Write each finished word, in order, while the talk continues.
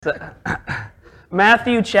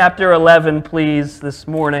Matthew chapter 11, please, this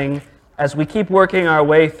morning, as we keep working our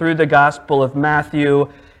way through the Gospel of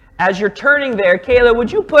Matthew. As you're turning there, Kayla,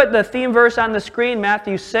 would you put the theme verse on the screen,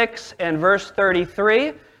 Matthew 6 and verse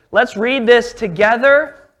 33? Let's read this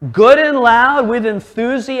together, good and loud, with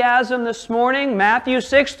enthusiasm this morning. Matthew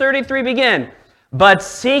 6:33 begin. But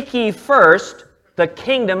seek ye first the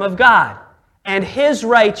kingdom of God and His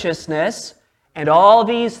righteousness, and all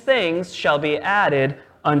these things shall be added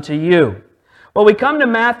unto you. Well, we come to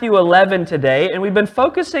Matthew 11 today, and we've been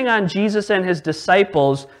focusing on Jesus and His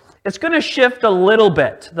disciples. It's going to shift a little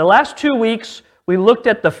bit. The last 2 weeks, we looked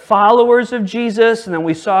at the followers of Jesus, and then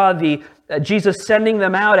we saw Jesus sending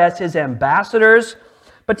them out as His ambassadors.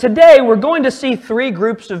 But today, we're going to see three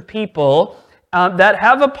groups of people that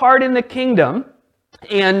have a part in the kingdom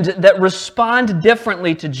and that respond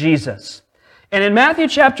differently to Jesus. And in Matthew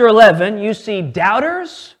chapter 11, you see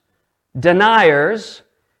doubters, deniers,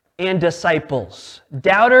 and disciples.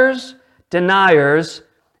 Doubters, deniers,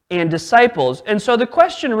 and disciples. And so the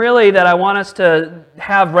question really that I want us to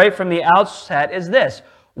have right from the outset is this: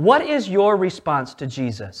 what is your response to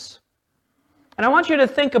Jesus? And I want you to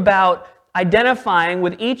think about identifying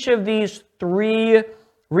with each of these three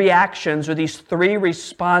reactions or these three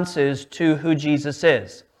responses to who Jesus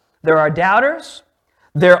is. There are doubters,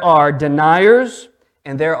 there are deniers,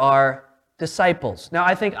 and there are disciples. Now,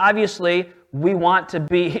 I think obviously we want to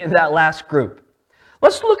be in that last group.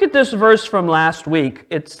 Let's look at this verse from last week.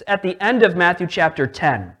 It's at the end of Matthew chapter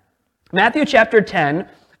 10. Matthew chapter 10,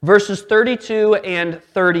 verses 32 and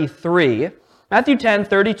 33. Matthew 10,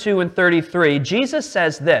 32 and 33, Jesus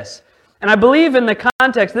says this, and I believe in the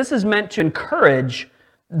context, this is meant to encourage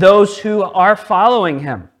those who are following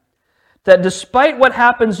Him. That despite what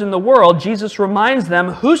happens in the world, Jesus reminds them,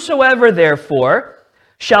 whosoever therefore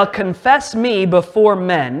shall confess me before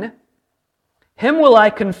men, him will I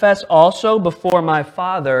confess also before my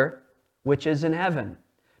Father, which is in heaven.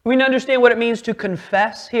 We need to understand what it means to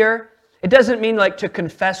confess here. It doesn't mean like to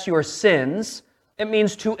confess your sins. It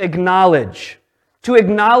means to acknowledge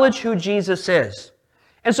who Jesus is.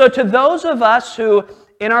 And so to those of us who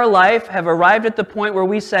in our life have arrived at the point where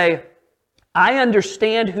we say, I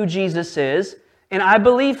understand who Jesus is, and I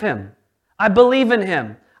believe Him. I believe in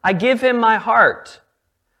Him. I give Him my heart.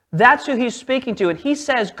 That's who He's speaking to. And He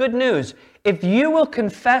says, good news, if you will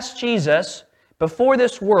confess Jesus before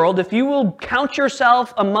this world, if you will count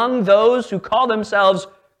yourself among those who call themselves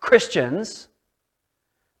Christians,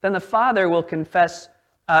 then the Father will confess,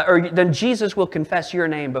 then Jesus will confess your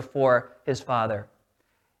name before His Father.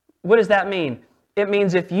 What does that mean? It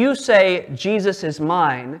means if you say, Jesus is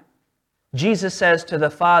mine, Jesus says to the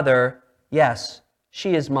Father, yes,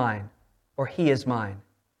 she is mine, or he is mine.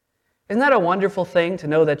 Isn't that a wonderful thing to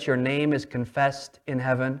know that your name is confessed in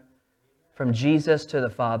heaven from Jesus to the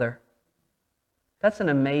Father? That's an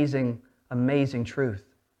amazing, amazing truth.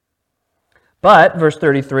 But, verse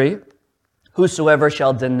 33, whosoever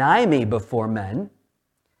shall deny me before men,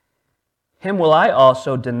 him will I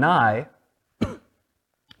also deny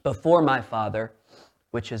before my Father,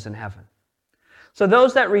 which is in heaven. So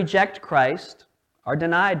those that reject Christ are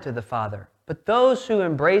denied to the Father, but those who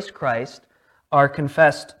embrace Christ are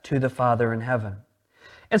confessed to the Father in heaven.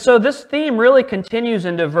 And so this theme really continues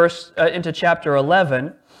into chapter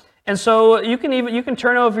 11. And so you can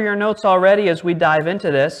turn over your notes already as we dive into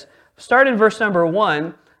this. Start in verse number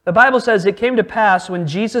 1. The Bible says, it came to pass when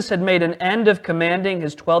Jesus had made an end of commanding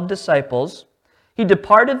His 12 disciples, He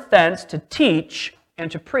departed thence to teach and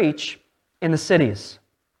to preach in the cities.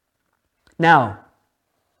 Now,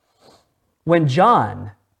 when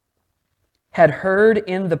John had heard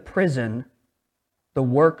in the prison the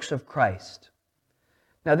works of Christ.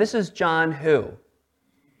 Now this is John who?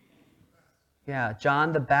 Yeah,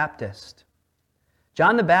 John the Baptist.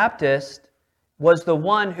 John the Baptist was the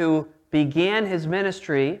one who began his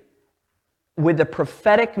ministry with the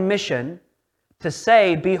prophetic mission to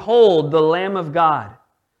say, behold, the Lamb of God.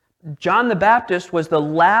 John the Baptist was the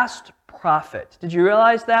last prophet. Did you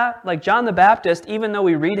realize that? Like John the Baptist, even though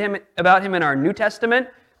we read about him in our New Testament,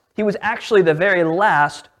 he was actually the very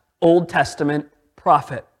last Old Testament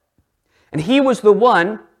prophet. And he was the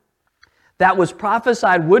one that was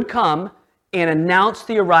prophesied would come and announce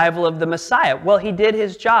the arrival of the Messiah. Well, he did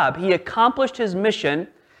his job. He accomplished his mission.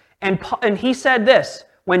 And he said this,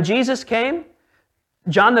 when Jesus came,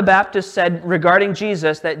 John the Baptist said regarding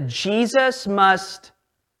Jesus that Jesus must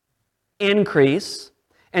increase.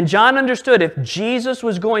 And John understood if Jesus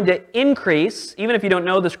was going to increase, even if you don't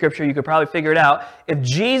know the scripture, you could probably figure it out. If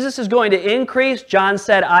Jesus is going to increase, John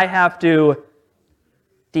said, I have to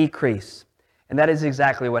decrease. And that is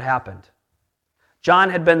exactly what happened. John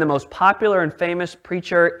had been the most popular and famous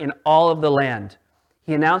preacher in all of the land.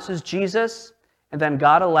 He announces Jesus, and then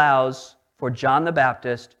God allows for John the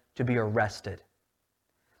Baptist to be arrested.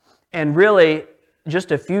 And really,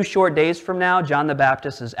 just a few short days from now, John the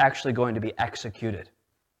Baptist is actually going to be executed.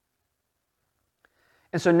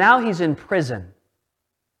 And so now he's in prison.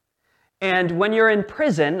 And when you're in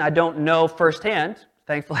prison, I don't know firsthand,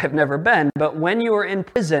 thankfully I've never been, but when you are in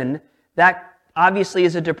prison, that obviously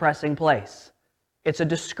is a depressing place. It's a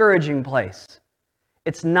discouraging place.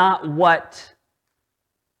 It's not what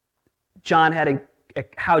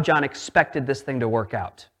how John expected this thing to work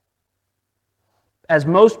out. As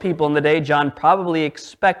most people in the day, John probably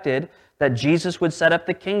expected that Jesus would set up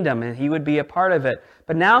the kingdom and he would be a part of it.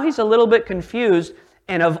 But now he's a little bit confused,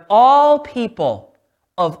 and of all people,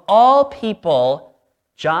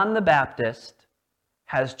 John the Baptist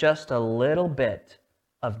has just a little bit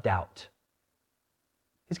of doubt.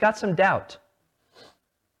 He's got some doubt.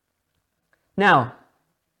 Now,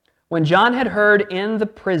 when John had heard in the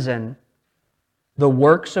prison the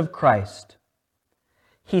works of Christ,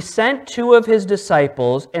 he sent 2 of his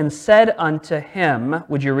disciples and said unto him,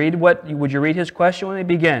 would you read his question when we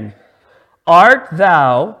begin? Art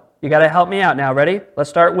thou, you got to help me out now, ready? Let's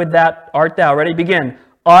start with that, art thou, ready, begin.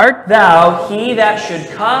 Art thou he that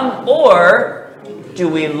should come, or do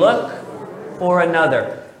we look for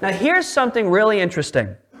another? Now here's something really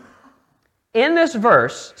interesting. In this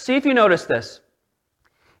verse, see if you notice this.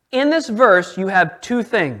 In this verse, you have 2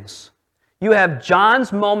 things. You have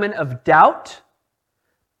John's moment of doubt,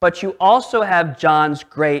 but you also have John's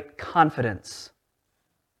great confidence.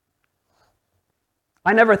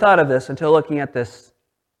 I never thought of this until looking at this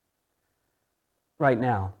right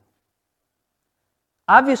now.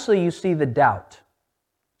 Obviously, you see the doubt.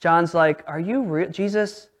 John's like,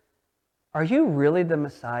 Jesus, are you really the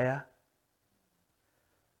Messiah?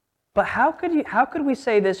 But how could we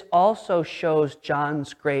say this also shows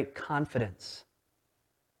John's great confidence?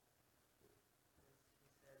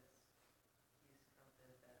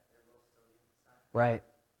 Right.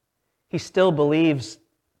 He still believes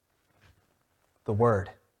the Word.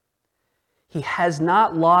 He has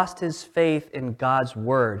not lost his faith in God's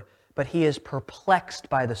Word, but he is perplexed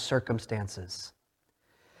by the circumstances.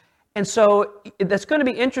 And so that's going to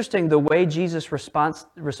be interesting, the way Jesus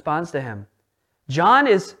responds to him. John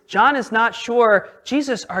is not sure,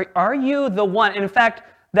 Jesus, are you the one? And in fact,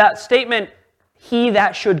 that statement, he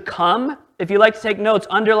that should come, if you like to take notes,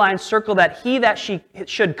 underline, circle that, he that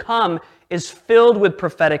should come is filled with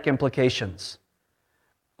prophetic implications.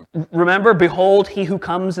 Remember, behold, he who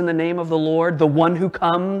comes in the name of the Lord, the one who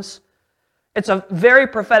comes. It's a very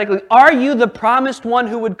prophetically, are you the promised one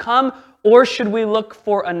who would come, or should we look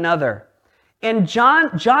for another? And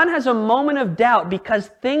John has a moment of doubt because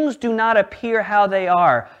things do not appear how they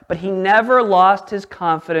are, but he never lost his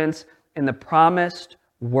confidence in the promised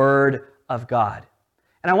Word of God.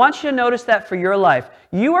 And I want you to notice that for your life.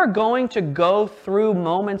 You are going to go through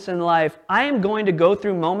moments in life. I am going to go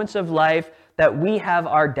through moments of life that we have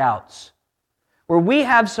our doubts, where we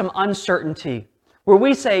have some uncertainty, where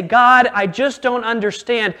we say, God, I just don't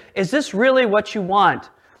understand. Is this really what you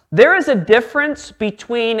want? There is a difference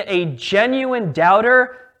between a genuine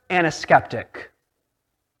doubter and a skeptic.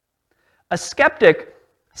 A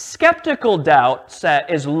skeptical doubt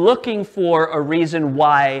set is looking for a reason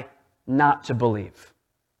why not to believe.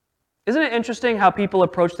 Isn't it interesting how people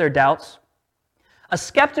approach their doubts? A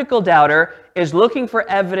skeptical doubter is looking for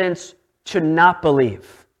evidence to not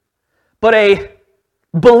believe. But a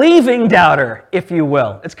believing doubter, if you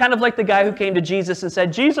will, it's kind of like the guy who came to Jesus and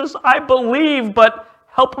said, Jesus, I believe, but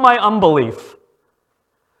help my unbelief.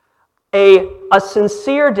 A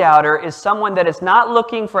sincere doubter is someone that is not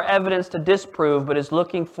looking for evidence to disprove, but is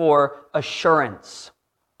looking for assurance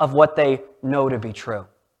of what they know to be true.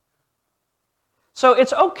 So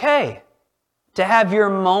it's okay to have your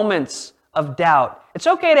moments of doubt. It's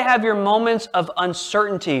okay to have your moments of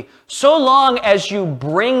uncertainty, so long as you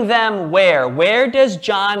bring them where? Where does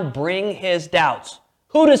John bring his doubts?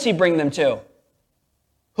 Who does he bring them to?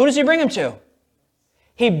 Who does he bring them to?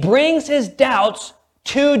 He brings his doubts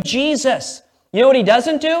to Jesus. You know what he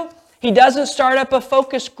doesn't do? He doesn't start up a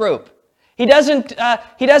focus group. He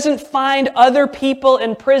doesn't find other people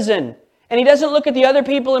in prison. And he doesn't look at the other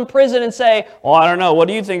people in prison and say, oh, I don't know, what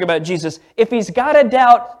do you think about Jesus? If he's got a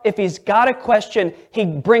doubt, if he's got a question, he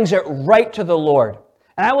brings it right to the Lord.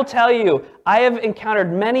 And I will tell you, I have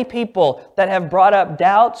encountered many people that have brought up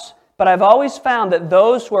doubts, but I've always found that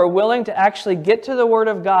those who are willing to actually get to the Word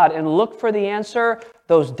of God and look for the answer,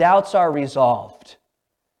 those doubts are resolved.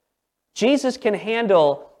 Jesus can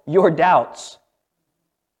handle your doubts.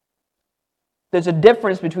 There's a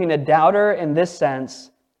difference between a doubter in this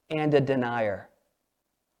sense and a denier.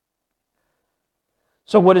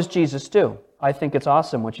 So what does Jesus do? I think it's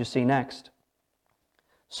awesome what you see next.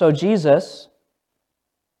 So Jesus,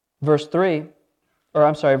 verse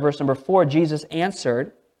number 4, Jesus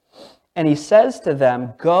answered, and he says to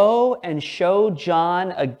them, "Go and show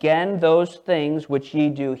John again those things which ye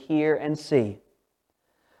do hear and see.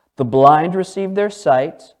 The blind receive their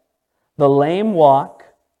sight, the lame walk,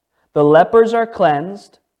 the lepers are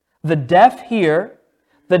cleansed, the deaf hear,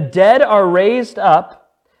 the dead are raised up,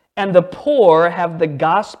 and the poor have the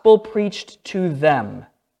gospel preached to them.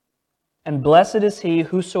 And blessed is he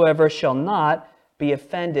whosoever shall not be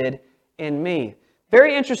offended in me."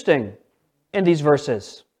 Very interesting in these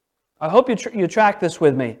verses. I hope you track this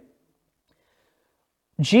with me.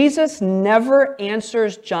 Jesus never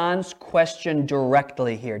answers John's question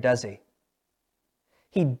directly here, does he?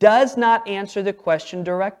 He does not answer the question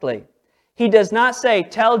directly. He does not say,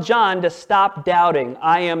 "Tell John to stop doubting,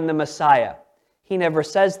 I am the Messiah." He never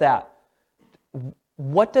says that.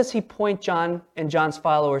 What does he point John and John's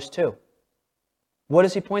followers to? What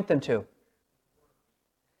does he point them to?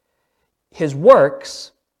 His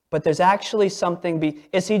works, but there's actually something.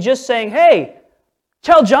 Is he just saying, "Hey,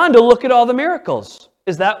 tell John to look at all the miracles"?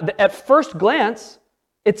 Is that, at first glance,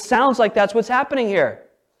 it sounds like that's what's happening here.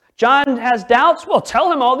 John has doubts? Well,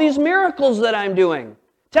 tell him all these miracles that I'm doing.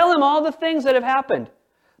 Tell him all the things that have happened.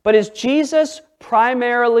 But is Jesus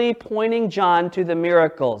primarily pointing John to the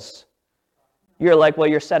miracles? You're like, well,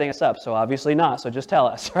 you're setting us up, so obviously not, so just tell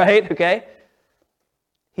us, right? Okay?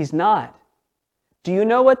 He's not. Do you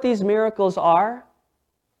know what these miracles are?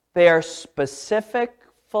 They are specific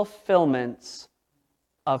fulfillments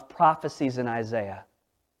of prophecies in Isaiah.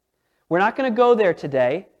 We're not going to go there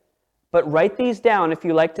today, but write these down if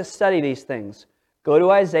you like to study these things. Go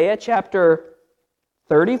to Isaiah chapter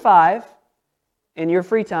 35 in your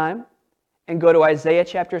free time, and go to Isaiah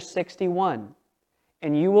chapter 61.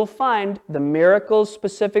 And you will find the miracles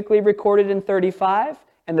specifically recorded in 35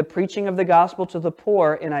 and the preaching of the gospel to the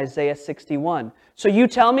poor in Isaiah 61. So you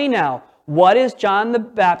tell me now, what is John the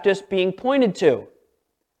Baptist being pointed to?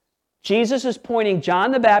 Jesus is pointing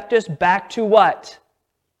John the Baptist back to what?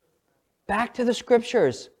 Back to the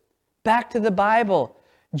Scriptures, back to the Bible.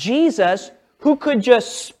 Jesus, who could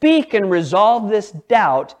just speak and resolve this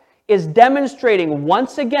doubt, is demonstrating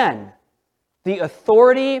once again the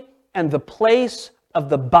authority and the place of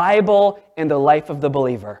the Bible in the life of the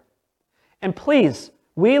believer. And please,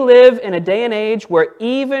 we live in a day and age where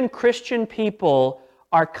even Christian people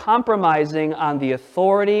are compromising on the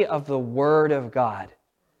authority of the Word of God.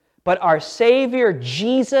 But our Savior,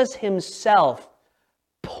 Jesus Himself,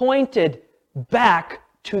 pointed back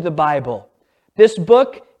to the Bible. This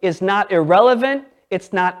book is not irrelevant.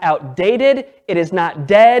 It's not outdated. It is not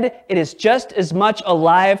dead. It is just as much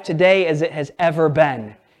alive today as it has ever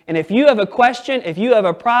been. And if you have a question, if you have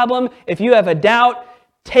a problem, if you have a doubt,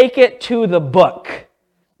 take it to the book.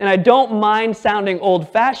 And I don't mind sounding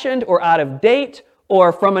old-fashioned or out of date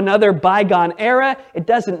or from another bygone era. It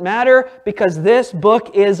doesn't matter, because this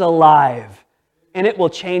book is alive and it will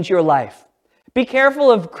change your life. Be careful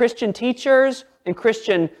of Christian teachers and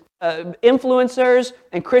Christian influencers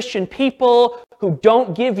and Christian people who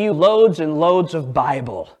don't give you loads and loads of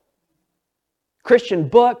Bible. Christian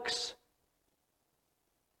books.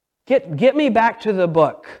 Get me back to the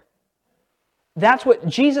book. That's what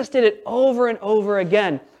Jesus did, it over and over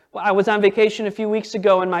again. Well, I was on vacation a few weeks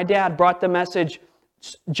ago and my dad brought the message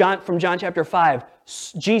from John chapter 5.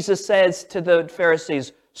 Jesus says to the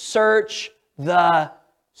Pharisees, "Search the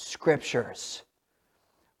Scriptures."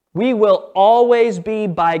 We will always be,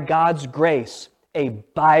 by God's grace, a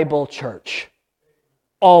Bible church.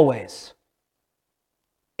 Always.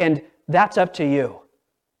 And that's up to you.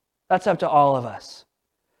 That's up to all of us.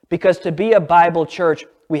 Because to be a Bible church,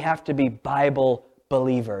 we have to be Bible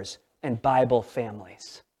believers and Bible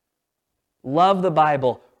families. Love the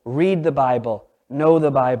Bible, read the Bible, know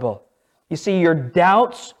the Bible. You see, your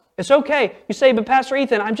doubts, it's okay. You say, "But Pastor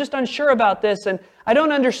Ethan, I'm just unsure about this, and I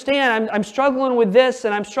don't understand. I'm struggling with this,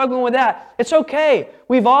 and I'm struggling with that." It's okay.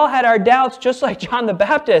 We've all had our doubts, just like John the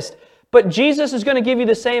Baptist. But Jesus is going to give you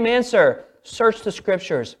the same answer. Search the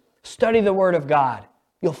Scriptures. Study the Word of God.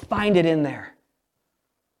 You'll find it in there.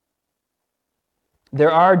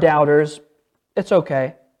 There are doubters. It's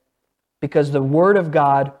okay, because the Word of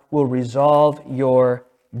God will resolve your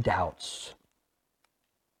doubts.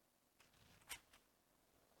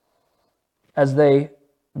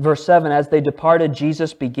 Verse 7, as they departed,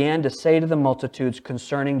 Jesus began to say to the multitudes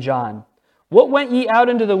concerning John, "What went ye out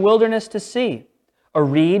into the wilderness to see? A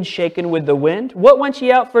reed shaken with the wind? What went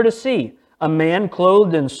ye out for to see? a man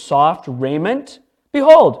clothed in soft raiment?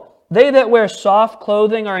 Behold, they that wear soft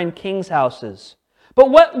clothing are in kings' houses. But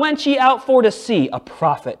what went ye out for to see? A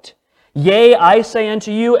prophet. Yea, I say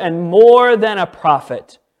unto you, and more than a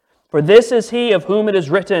prophet. For this is he of whom it is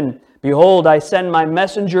written, Behold, I send my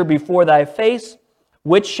messenger before thy face,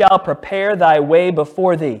 which shall prepare thy way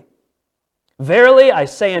before thee. Verily I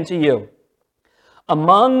say unto you,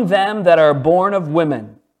 among them that are born of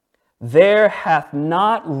women, there hath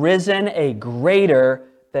not risen a greater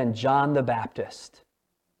than John the Baptist.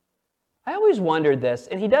 I always wondered this,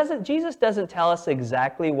 and Jesus doesn't tell us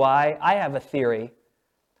exactly why. I have a theory.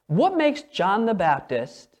 What makes John the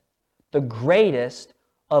Baptist the greatest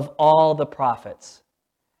of all the prophets?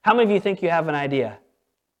 How many of you think you have an idea?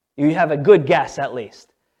 You have a good guess, at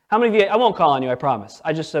least. How many of you, I won't call on you, I promise.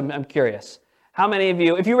 I'm curious. How many of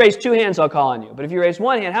you, if you raise 2 hands, I'll call on you. But if you raise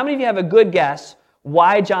 1 hand, how many of you have a good guess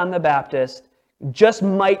why John the Baptist just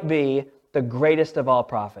might be the greatest of all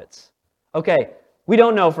prophets? Okay, we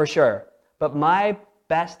don't know for sure. But my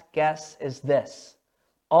best guess is this.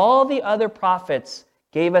 All the other prophets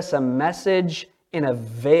gave us a message in a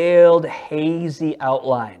veiled, hazy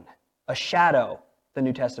outline. A shadow, the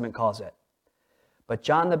New Testament calls it. But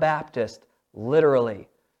John the Baptist literally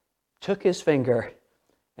took his finger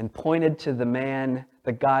and pointed to the man,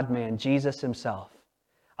 the God-man, Jesus himself.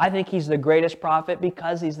 I think he's the greatest prophet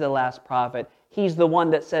because he's the last prophet. He's the one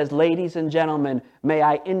that says, ladies and gentlemen, may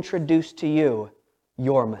I introduce to you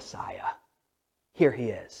your Messiah. Here he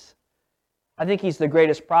is. I think he's the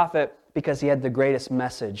greatest prophet because he had the greatest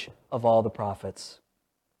message of all the prophets.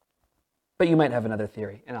 But you might have another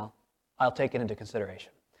theory, and I'll take it into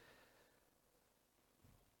consideration.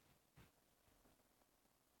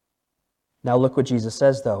 Now look what Jesus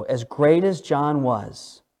says, though. As great as John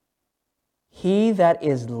was, he that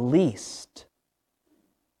is least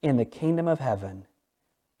in the kingdom of heaven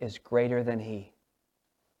is greater than he.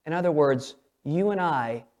 In other words, you and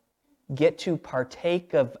I get to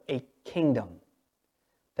partake of a kingdom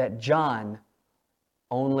that John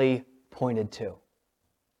only pointed to.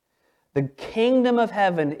 The kingdom of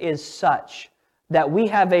heaven is such that we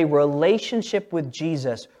have a relationship with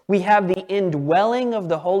Jesus. We have the indwelling of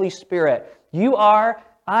the Holy Spirit.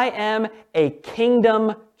 I am a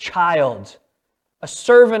kingdom child, a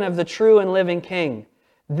servant of the true and living King.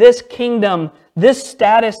 This kingdom, this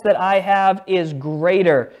status that I have is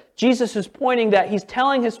greater. Jesus is pointing that he's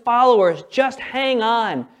telling his followers, just hang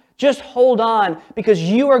on, just hold on, because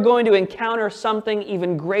you are going to encounter something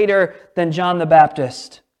even greater than John the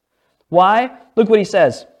Baptist. Why? Look what he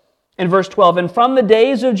says in verse 12. And from the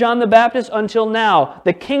days of John the Baptist until now,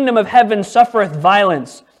 the kingdom of heaven suffereth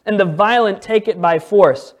violence, and the violent take it by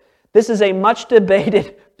force. This is a much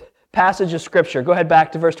debated passage of Scripture. Go ahead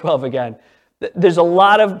back to verse 12 again. There's a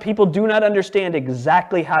lot of people do not understand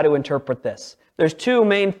exactly how to interpret this. There's 2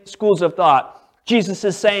 main schools of thought. Jesus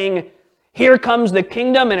is saying, here comes the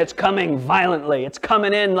kingdom, and it's coming violently. It's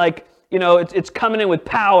coming in like, it's coming in with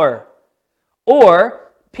power.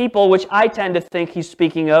 Or people, which I tend to think he's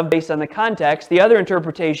speaking of based on the context, the other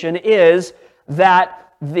interpretation is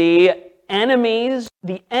that the enemy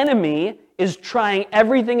is trying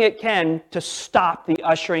everything it can to stop the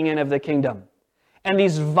ushering in of the kingdom. And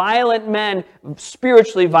these violent men,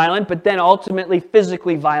 spiritually violent, but then ultimately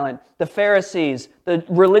physically violent, the Pharisees, the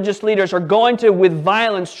religious leaders, are going to, with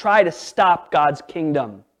violence, try to stop God's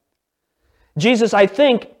kingdom. Jesus, I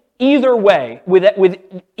think, either way, with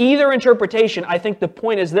either interpretation, I think the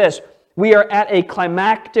point is this. We are at a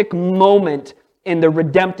climactic moment in the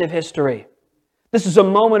redemptive history. This is a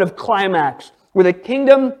moment of climax where the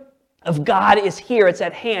kingdom of God is here. It's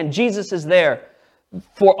at hand. Jesus is there.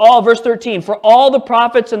 Verse 13, for all the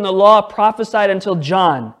prophets and the law prophesied until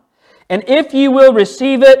John. And if you will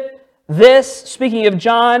receive it, this, speaking of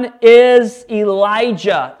John, is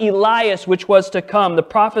Elijah, Elias, which was to come, the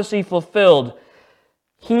prophecy fulfilled.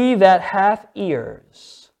 He that hath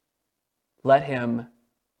ears, let him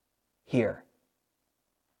hear.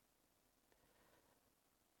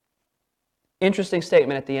 Interesting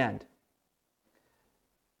statement at the end.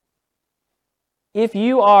 If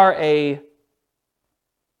you are a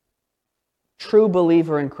true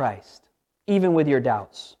believer in Christ, even with your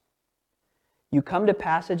doubts, you come to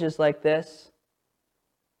passages like this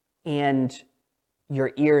and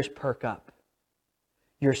your ears perk up.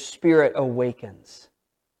 Your spirit awakens.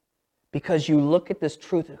 Because you look at this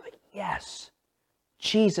truth and like, yes,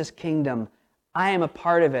 Jesus' kingdom, I am a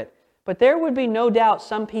part of it. But there would be no doubt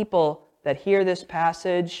some people that hear this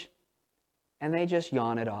passage and they just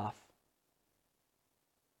yawn it off.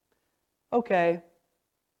 Okay,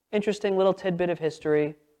 interesting little tidbit of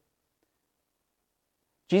history.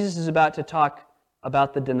 Jesus is about to talk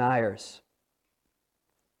about the deniers.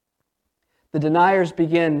 The deniers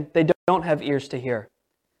begin, they don't have ears to hear.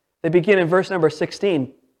 They begin in verse number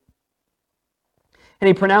 16. And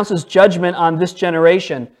he pronounces judgment on this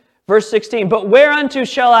generation. Verse 16, but whereunto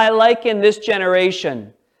shall I liken this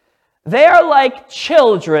generation? They are like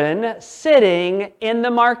children sitting in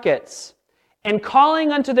the markets and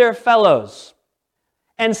calling unto their fellows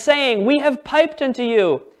and saying, we have piped unto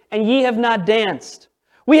you, and ye have not danced.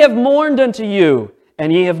 We have mourned unto you,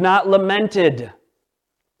 and ye have not lamented.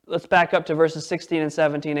 Let's back up to verses 16 and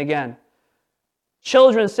 17 again.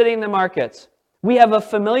 Children sitting in the markets. We have a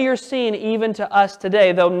familiar scene even to us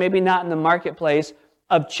today, though maybe not in the marketplace,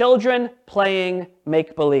 of children playing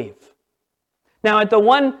make-believe. Now, on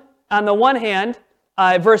the one hand,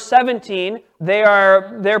 verse 17,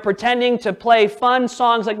 they're pretending to play fun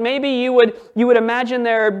songs. Like maybe you would imagine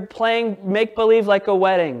they're playing make-believe like a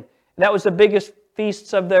wedding. That was the biggest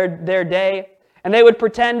feasts of their day. And they would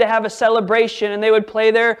pretend to have a celebration, and they would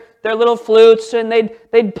play their little flutes, and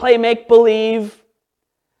they'd play make-believe.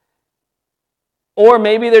 Or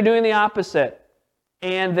maybe they're doing the opposite,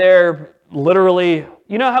 and they're literally,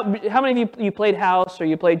 you know how many of you played house, or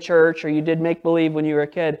you played church, or you did make-believe when you were a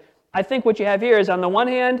kid? I think what you have here is, on the one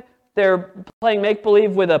hand, they're playing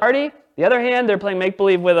make-believe with a party. The other hand, they're playing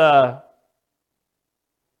make-believe with a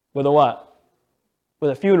what?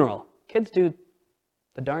 With a funeral. Kids do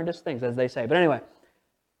the darndest things, as they say. But anyway,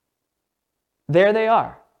 there they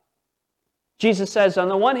are. Jesus says, on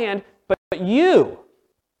the one hand, but you,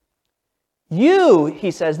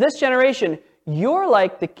 he says, this generation, you're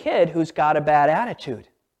like the kid who's got a bad attitude.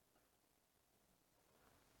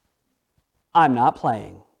 I'm not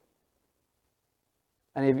playing.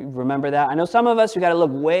 Any of you remember that? I know some of us, we got to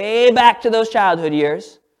look way back to those childhood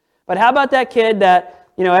years. But how about that kid that,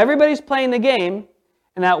 everybody's playing the game,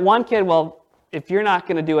 and that one kid, well, if you're not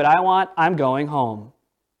going to do what I want, I'm going home.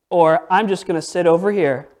 Or I'm just going to sit over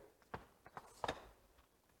here.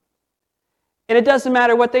 And it doesn't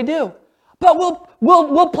matter what they do. But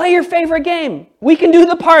we'll play your favorite game. We can do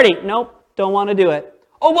the party. Nope, don't want to do it.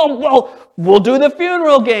 Oh, well, we'll do the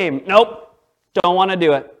funeral game. Nope, don't want to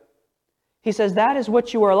do it. He says, that is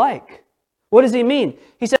what you are like. What does he mean?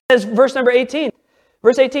 He says, verse 18,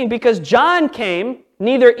 because John came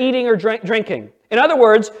neither eating or drinking. In other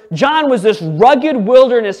words, John was this rugged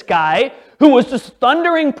wilderness guy who was this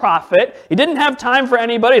thundering prophet. He didn't have time for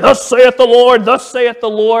anybody. Thus saith the Lord, thus saith the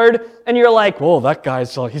Lord. And you're like, whoa, that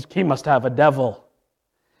guy's, he must have a devil.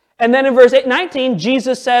 And then in verse 19,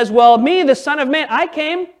 Jesus says, well, me, the Son of Man, I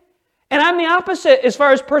came, and I'm the opposite as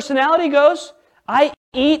far as personality goes. I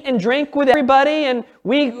eat and drink with everybody, and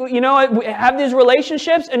we have these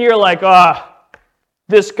relationships, and you're like,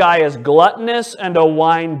 this guy is gluttonous and a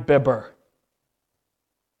wine bibber.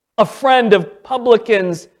 A friend of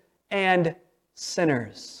publicans and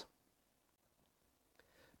sinners.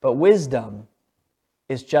 But wisdom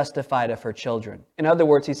is justified of her children. In other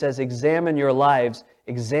words, he says, examine your lives,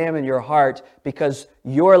 examine your heart, because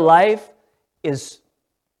your life is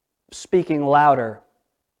speaking louder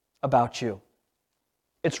about you.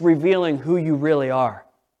 It's revealing who you really are.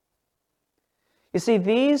 You see,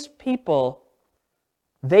 these people,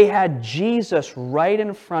 they had Jesus right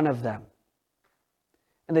in front of them.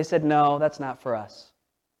 And they said, no, that's not for us.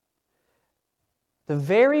 The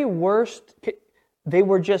very worst, they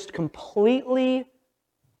were just completely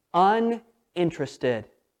uninterested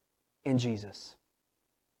in Jesus.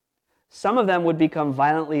 Some of them would become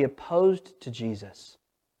violently opposed to Jesus.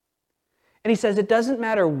 And he says, it doesn't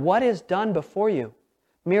matter what is done before you.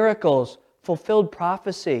 Miracles, fulfilled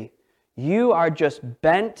prophecy. You are just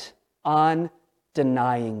bent on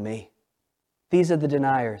denying me. These are the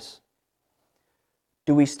deniers.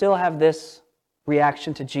 Do we still have this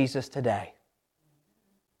reaction to Jesus today?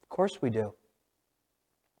 Of course we do.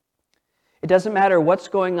 It doesn't matter what's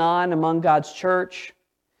going on among God's church.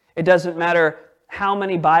 It doesn't matter how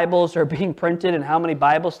many Bibles are being printed and how many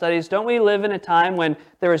Bible studies. Don't we live in a time when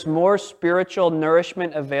there is more spiritual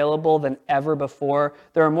nourishment available than ever before?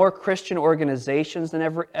 There are more Christian organizations than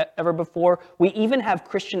ever before. We even have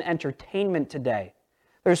Christian entertainment today.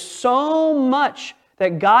 There's so much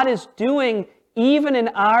that God is doing even in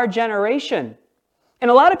our generation. And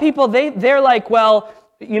a lot of people, they're like, well,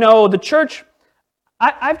 the church,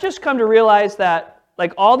 I've just come to realize that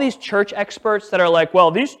like all these church experts that are like, well,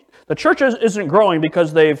 the church isn't growing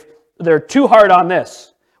because they're too hard on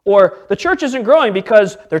this. Or the church isn't growing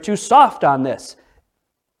because they're too soft on this.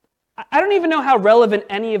 I don't even know how relevant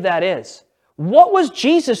any of that is. What was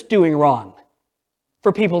Jesus doing wrong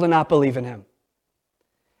for people to not believe in him?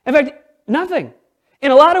 In fact, nothing.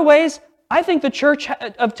 In a lot of ways, I think the church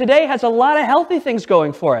of today has a lot of healthy things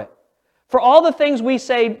going for it. For all the things we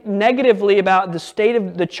say negatively about the state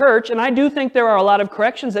of the church, and I do think there are a lot of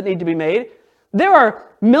corrections that need to be made, there are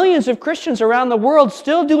millions of Christians around the world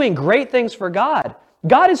still doing great things for God.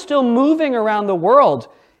 God is still moving around the world.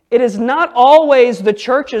 It is not always the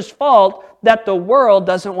church's fault that the world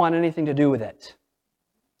doesn't want anything to do with it.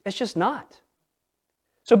 It's just not.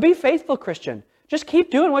 So be faithful, Christian. Just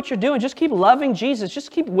keep doing what you're doing. Just keep loving Jesus. Just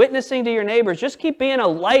keep witnessing to your neighbors. Just keep being a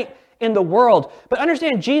light in the world. But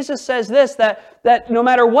understand, Jesus says this, that no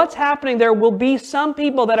matter what's happening, there will be some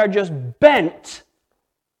people that are just bent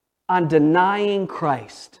on denying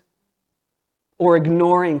Christ or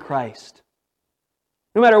ignoring Christ.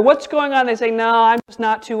 No matter what's going on, they say, no, I'm just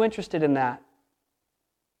not too interested in that.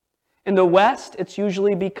 In the West, it's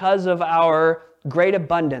usually because of our great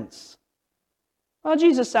abundance. Well,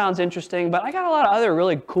 Jesus sounds interesting, but I got a lot of other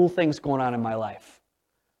really cool things going on in my life.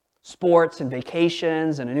 Sports and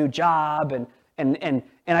vacations and a new job and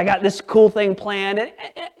I got this cool thing planned. And,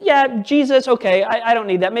 yeah, Jesus, okay, I don't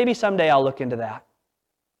need that. Maybe someday I'll look into that.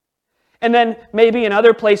 And then maybe in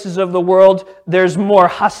other places of the world, there's more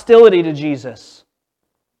hostility to Jesus.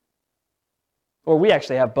 Or we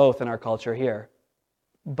actually have both in our culture here.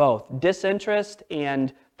 Both. Disinterest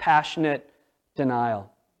and passionate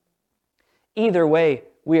denial. Either way,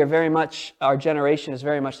 our generation is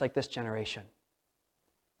very much like this generation.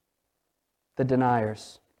 The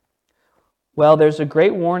deniers. Well, there's a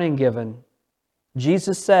great warning given.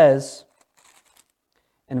 Jesus says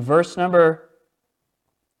in verse 20,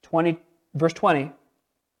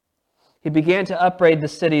 he began to upbraid the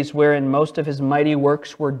cities wherein most of his mighty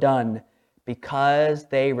works were done, because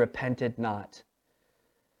they repented not.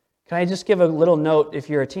 Can I just give a little note if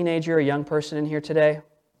you're a teenager or a young person in here today?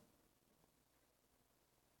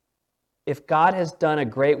 If God has done a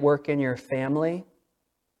great work in your family,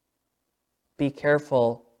 be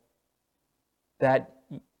careful that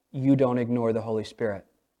you don't ignore the Holy Spirit.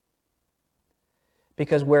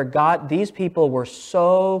 Because these people were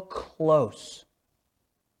so close.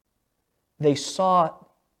 These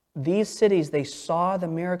cities, they saw the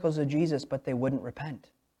miracles of Jesus, but they wouldn't repent.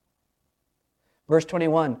 Verse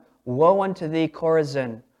 21, woe unto thee,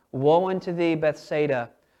 Chorazin! Woe unto thee, Bethsaida!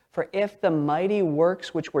 For if the mighty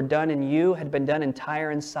works which were done in you had been done in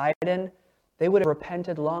Tyre and Sidon, they would have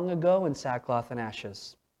repented long ago in sackcloth and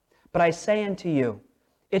ashes. But I say unto you,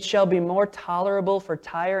 it shall be more tolerable for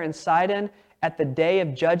Tyre and Sidon at the day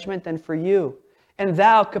of judgment than for you. And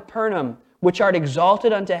thou, Capernaum, which art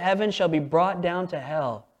exalted unto heaven, shall be brought down to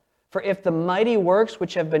hell. For if the mighty works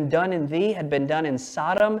which have been done in thee had been done in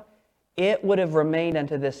Sodom, it would have remained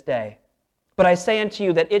unto this day. But I say unto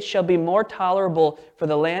you that it shall be more tolerable for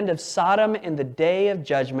the land of Sodom in the day of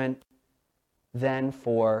judgment than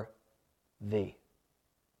for thee.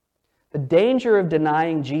 The danger of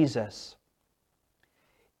denying Jesus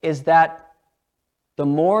is that the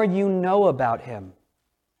more you know about him,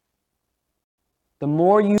 the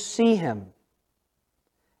more you see him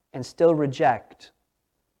and still reject,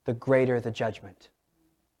 the greater the judgment.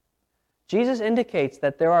 Jesus indicates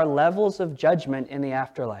that there are levels of judgment in the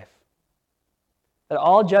afterlife. That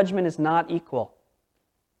all judgment is not equal.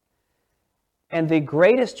 And the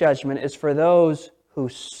greatest judgment is for those who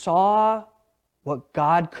saw what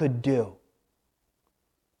God could do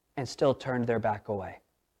and still turned their back away.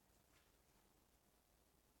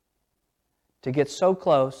 To get so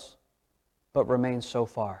close, but remain so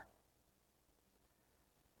far.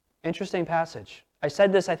 Interesting passage. I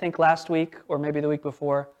said this, I think, last week, or maybe the week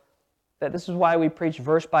before, that this is why we preach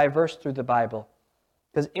verse by verse through the Bible.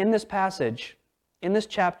 Because in this passage, in this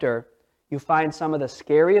chapter, you find some of the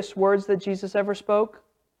scariest words that Jesus ever spoke,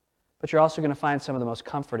 but you're also going to find some of the most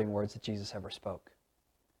comforting words that Jesus ever spoke.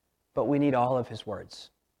 But we need all of his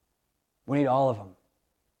words. We need all of them.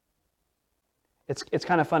 It's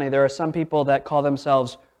kind of funny. There are some people that call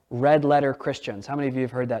themselves red letter Christians. How many of you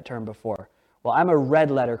have heard that term before? Well, I'm a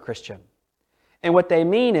red letter Christian. And what they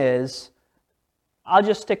mean is, I'll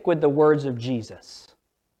just stick with the words of Jesus.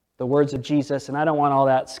 The words of Jesus, and I don't want all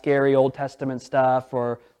that scary Old Testament stuff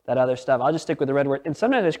or that other stuff. I'll just stick with the red word. And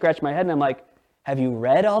sometimes I scratch my head and I'm like, have you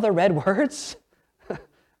read all the red words?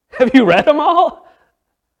 Have you read them all?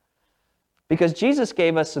 Because Jesus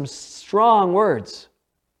gave us some strong words,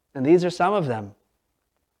 and these are some of them.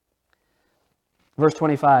 Verse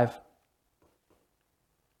 25.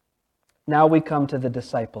 Now we come to the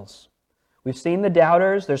disciples. We've seen the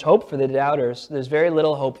doubters. There's hope for the doubters. There's very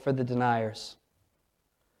little hope for the deniers.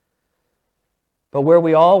 But where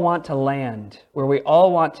we all want to land, where we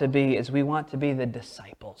all want to be, is we want to be the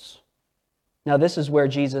disciples. Now this is where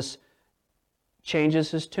Jesus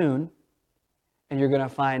changes his tune, and you're going to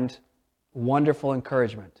find wonderful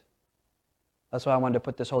encouragement. That's why I wanted to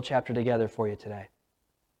put this whole chapter together for you today.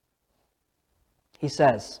 He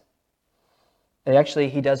says,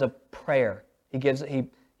 he does a prayer.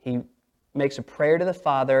 He makes a prayer to the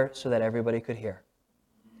Father so that everybody could hear.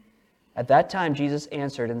 At that time, Jesus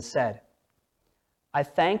answered and said, I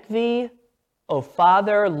thank thee, O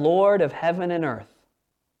Father, Lord of heaven and earth,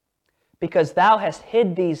 because thou hast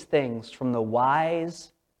hid these things from the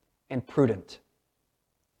wise and prudent,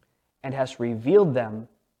 and hast revealed them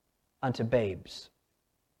unto babes.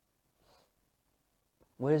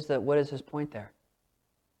 What is his point there?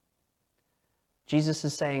 Jesus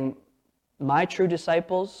is saying, my true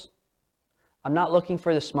disciples, I'm not looking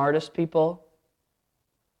for the smartest people.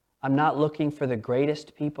 I'm not looking for the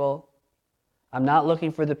greatest people. I'm not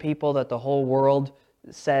looking for the people that the whole world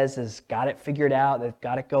says has got it figured out, they've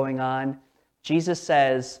got it going on. Jesus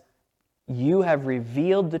says, you have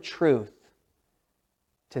revealed the truth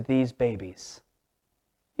to these babies.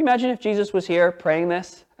 Can you imagine if Jesus was here praying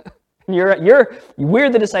this? We're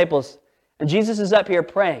the disciples, and Jesus is up here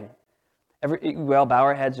praying. We'll bow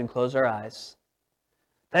our heads and close our eyes.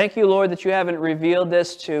 Thank you, Lord, that you haven't revealed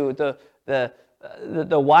this to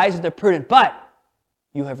the wise and the prudent, but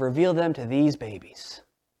you have revealed them to these babies.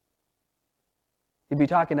 You'd be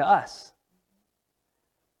talking to us.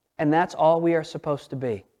 And that's all we are supposed to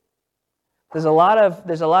be. There's a lot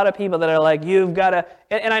of people that are like, you've got to,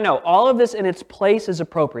 and I know all of this in its place is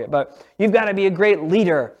appropriate, but you've got to be a great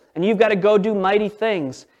leader, and you've got to go do mighty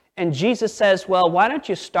things. And Jesus says, well, why don't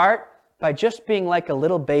you start by just being like a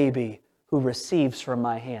little baby who receives from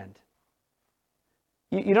my hand?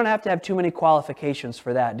 You don't have to have too many qualifications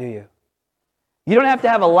for that, do you? You don't have to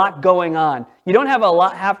have a lot going on. You don't have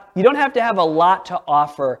to have a lot to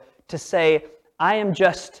offer to say, I am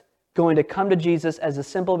just going to come to Jesus as a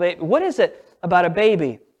simple baby. What is it about a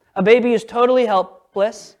baby? A baby is totally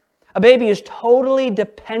helpless. A baby is totally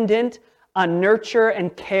dependent on nurture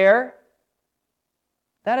and care.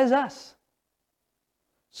 That is us.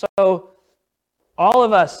 So, all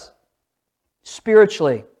of us,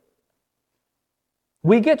 spiritually,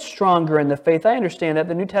 we get stronger in the faith. I understand that.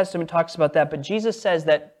 The New Testament talks about that. But Jesus says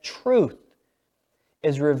that truth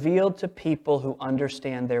is revealed to people who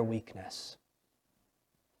understand their weakness.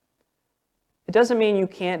 It doesn't mean you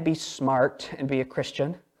can't be smart and be a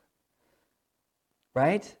Christian.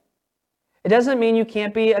 Right? It doesn't mean you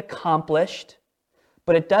can't be accomplished.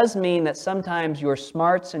 But it does mean that sometimes your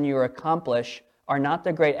smarts and your accomplish are not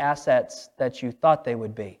the great assets that you thought they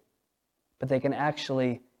would be. But they can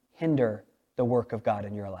actually hinder the work of God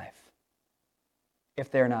in your life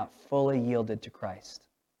if they're not fully yielded to Christ.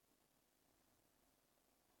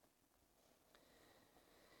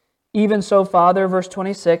 Even so, Father, verse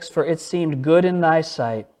 26, for it seemed good in thy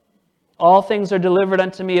sight. All things are delivered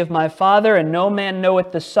unto me of my Father, and no man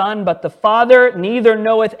knoweth the Son but the Father, neither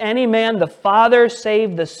knoweth any man the Father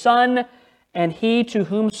save the Son, and he to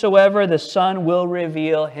whomsoever the Son will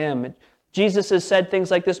reveal him. Jesus has said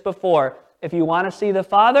things like this before. If you want to see the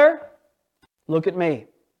Father, look at me.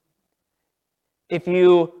 If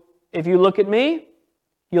you look at me,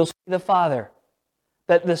 you'll see the Father.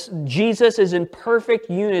 That Jesus is in perfect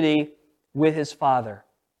unity with his Father.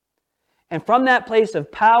 And from that place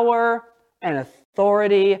of power and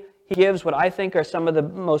authority, he gives what I think are some of the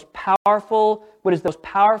most powerful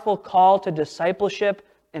call to discipleship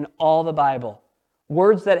in all the Bible.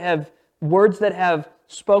 Words that have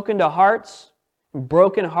spoken to hearts,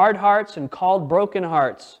 broken hard hearts, and called broken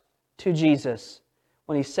hearts to Jesus.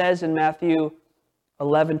 When he says in Matthew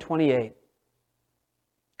 11:28,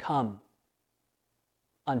 come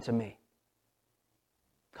unto me.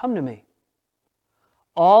 Come to me.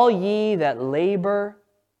 All ye that labor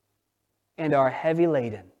and are heavy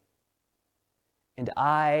laden, and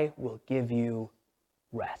I will give you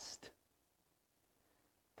rest.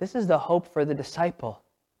 This is the hope for the disciple.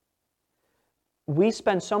 We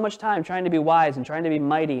spend so much time trying to be wise and trying to be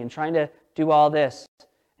mighty and trying to do all this.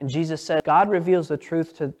 And Jesus said, God reveals the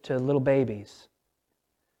truth to little babies.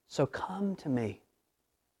 So come to me.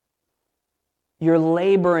 You're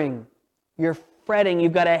laboring. You're fretting.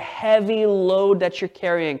 You've got a heavy load that you're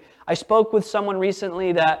carrying. I spoke with someone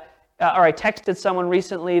recently I texted someone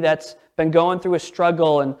recently that's been going through a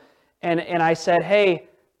struggle, and I said, hey,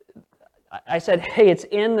 it's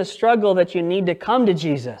in the struggle that you need to come to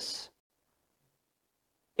Jesus.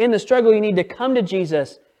 In the struggle, you need to come to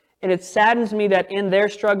Jesus. And it saddens me that in their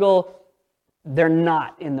struggle, they're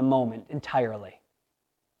not in the moment entirely.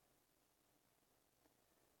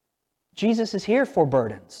 Jesus is here for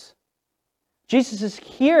burdens. Jesus is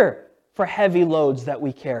here for heavy loads that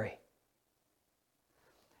we carry.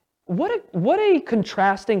 What a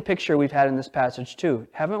contrasting picture we've had in this passage too,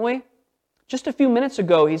 haven't we? Just a few minutes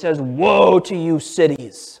ago, he says, "Woe to you,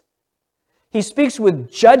 cities." He speaks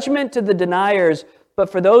with judgment to the deniers, but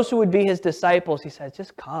for those who would be his disciples, he says,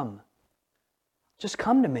 just come. Just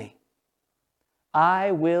come to me.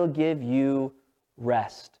 I will give you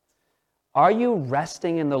rest. Are you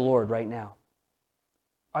resting in the Lord right now?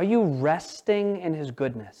 Are you resting in his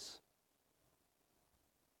goodness?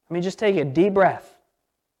 I mean, just take a deep breath.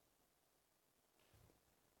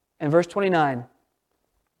 In verse 29,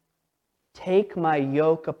 take my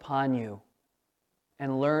yoke upon you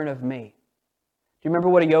and learn of me. Do you remember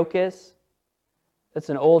what a yoke is? It's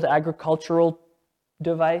an old agricultural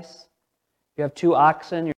device. You have two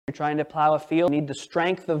oxen, you're trying to plow a field. You need the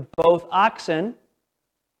strength of both oxen,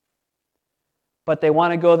 but they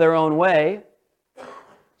want to go their own way.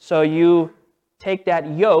 So you take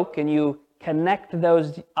that yoke and you connect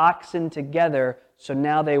those oxen together so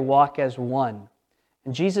now they walk as one.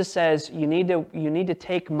 And Jesus says, you need to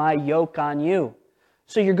take my yoke on you.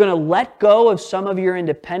 So you're going to let go of some of your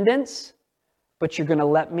independence, but you're going to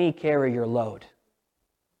let me carry your load.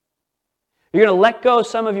 You're going to let go of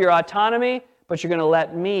some of your autonomy, but you're going to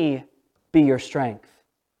let me be your strength.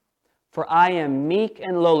 For I am meek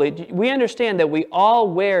and lowly. We understand that we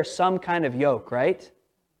all wear some kind of yoke, right?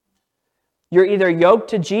 You're either yoked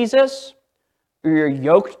to Jesus or you're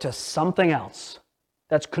yoked to something else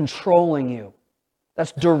that's controlling you,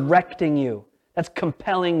 that's directing you, that's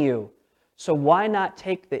compelling you. So why not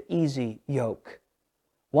take the easy yoke?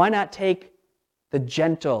 Why not take the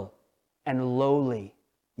gentle and lowly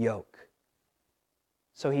yoke?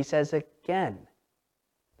 So he says again,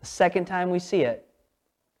 the second time we see it,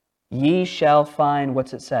 ye shall find,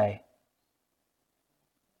 what's it say?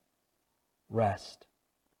 Rest.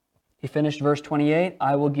 He finished verse 28,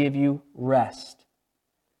 I will give you rest.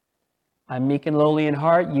 I'm meek and lowly in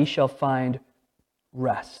heart, ye shall find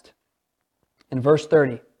rest. In verse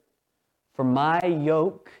 30, for my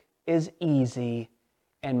yoke is easy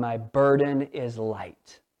and my burden is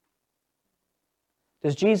light.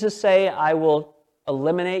 Does Jesus say, I will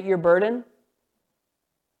eliminate your burden?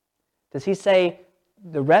 Does he say,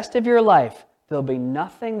 the rest of your life, there'll be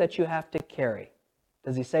nothing that you have to carry?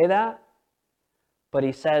 Does he say that? But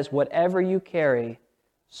he says, whatever you carry,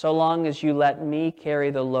 so long as you let me carry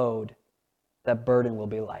the load, that burden will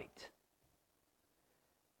be light.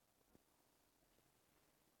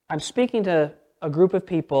 I'm speaking to a group of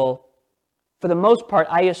people. For the most part,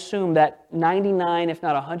 I assume that 99, if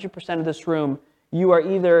not 100% of this room,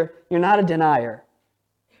 you're not a denier.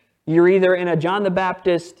 You're either in a John the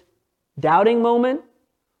Baptist doubting moment,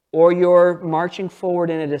 or you're marching forward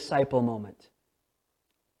in a disciple moment.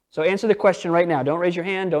 So answer the question right now. Don't raise your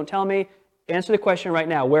hand. Don't tell me. Answer the question right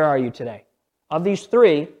now. Where are you today? Of these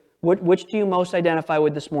three, which do you most identify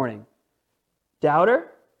with this morning?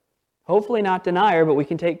 Doubter? Hopefully not denier, but we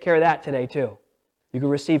can take care of that today too. You can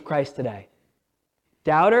receive Christ today.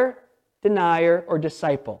 Doubter, denier, or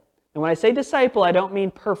disciple. And when I say disciple, I don't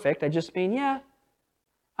mean perfect. I just mean,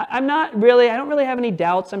 I don't really have any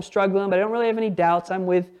doubts. I'm struggling, but I don't really have any doubts. I'm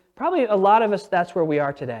with probably a lot of us, that's where we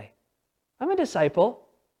are today. I'm a disciple.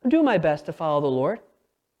 I'm doing my best to follow the Lord.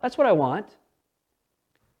 That's what I want.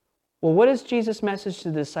 Well, what is Jesus' message to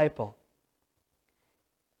the disciple?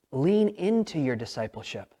 Lean into your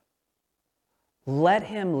discipleship. Let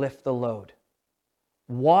him lift the load.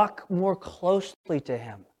 Walk more closely to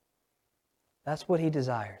him. That's what he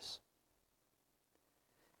desires.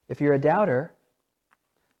 If you're a doubter,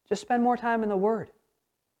 just spend more time in the Word.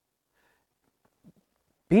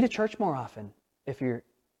 Be to church more often.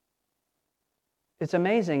 It's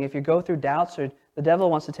amazing if you go through doubts or the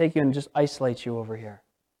devil wants to take you and just isolate you over here.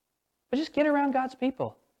 But just get around God's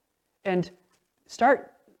people and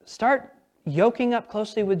start yoking up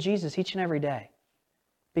closely with Jesus each and every day,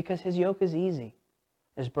 because his yoke is easy,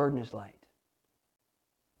 his burden is light.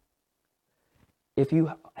 If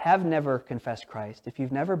you have never confessed Christ, if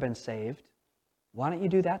you've never been saved, why don't you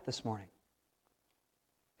do that this morning?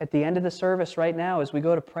 At the end of the service right now, as we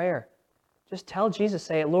go to prayer, just tell Jesus,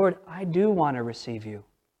 say it, Lord, I do want to receive you.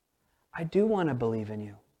 I do want to believe in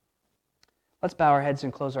you. Let's bow our heads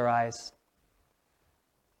and close our eyes.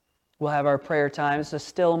 We'll have our prayer time. It's a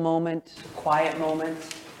still moment, quiet moment.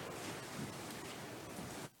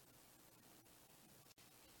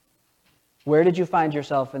 Where did you find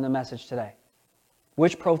yourself in the message today?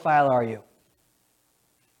 Which profile are you?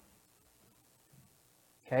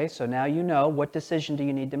 Okay, so now you know, what decision do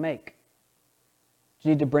you need to make? Do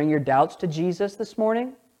you need to bring your doubts to Jesus this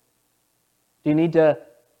morning? Do you need to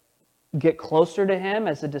get closer to him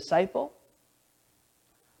as a disciple?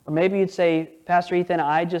 Or maybe you'd say, Pastor Ethan,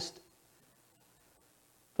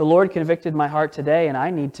 the Lord convicted my heart today and I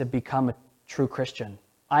need to become a true Christian.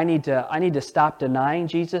 I need to stop denying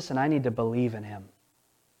Jesus and I need to believe in him.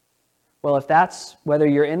 Well, if that's whether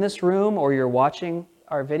you're in this room or you're watching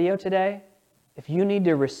our video today, if you need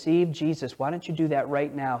to receive Jesus, why don't you do that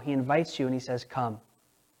right now? He invites you and he says, come.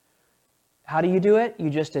 How do you do it? You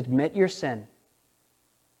just admit your sin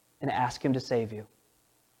and ask him to save you.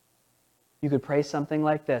 You could pray something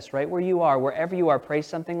like this, right where you are, wherever you are, pray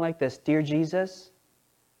something like this. Dear Jesus,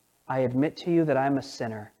 I admit to you that I'm a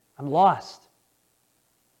sinner. I'm lost.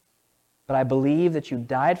 But I believe that you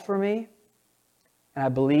died for me, and I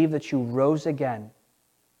believe that you rose again.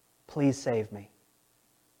 Please save me.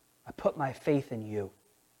 I put my faith in you.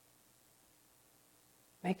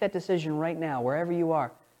 Make that decision right now, wherever you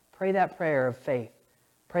are. Pray that prayer of faith.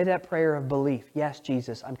 Pray that prayer of belief. Yes,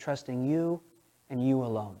 Jesus, I'm trusting you and you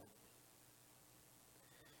alone.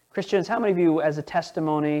 Christians, how many of you, as a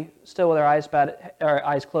testimony, still with our eyes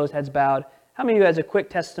closed, heads bowed, how many of you, as a quick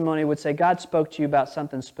testimony, would say, God spoke to you about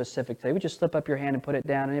something specific today? Would you slip up your hand and put it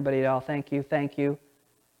down? Anybody at all? Thank you, thank you.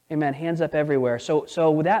 Amen. Hands up everywhere. So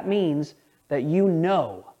that means that you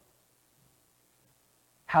know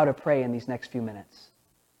how to pray in these next few minutes.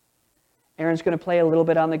 Aaron's going to play a little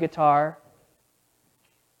bit on the guitar,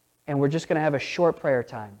 and we're just going to have a short prayer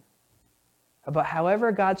time. About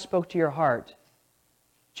however God spoke to your heart,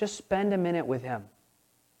 just spend a minute with him.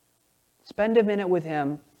 Spend a minute with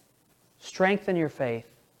him. Strengthen your faith.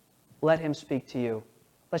 Let him speak to you.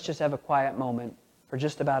 Let's just have a quiet moment for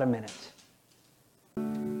just about a minute.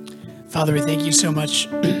 Father, we thank you so much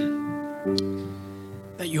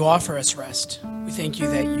that you offer us rest. We thank you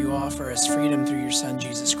that you offer us freedom through your Son,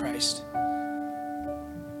 Jesus Christ.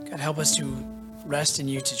 God, help us to rest in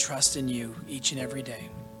you, to trust in you each and every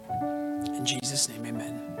day. In Jesus' name,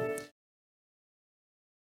 amen.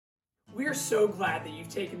 We are so glad that you've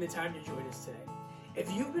taken the time to join us today.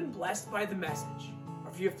 If you've been blessed by the message,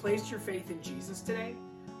 or if you have placed your faith in Jesus today,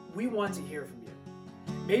 we want to hear from you.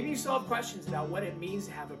 Maybe you still have questions about what it means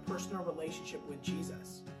to have a personal relationship with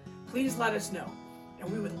Jesus. Please let us know, and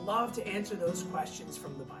we would love to answer those questions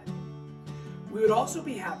from the Bible. We would also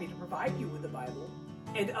be happy to provide you with the Bible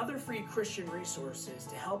and other free Christian resources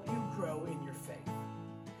to help you grow in your faith.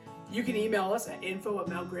 You can email us at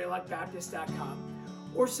info@mountgreylockbaptist.com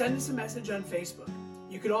or send us a message on Facebook.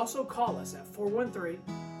 You could also call us at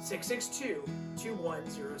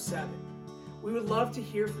 413-662-2107. We would love to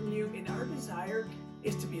hear from you, and our desire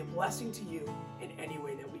is to be a blessing to you in any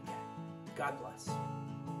way that we can. God bless.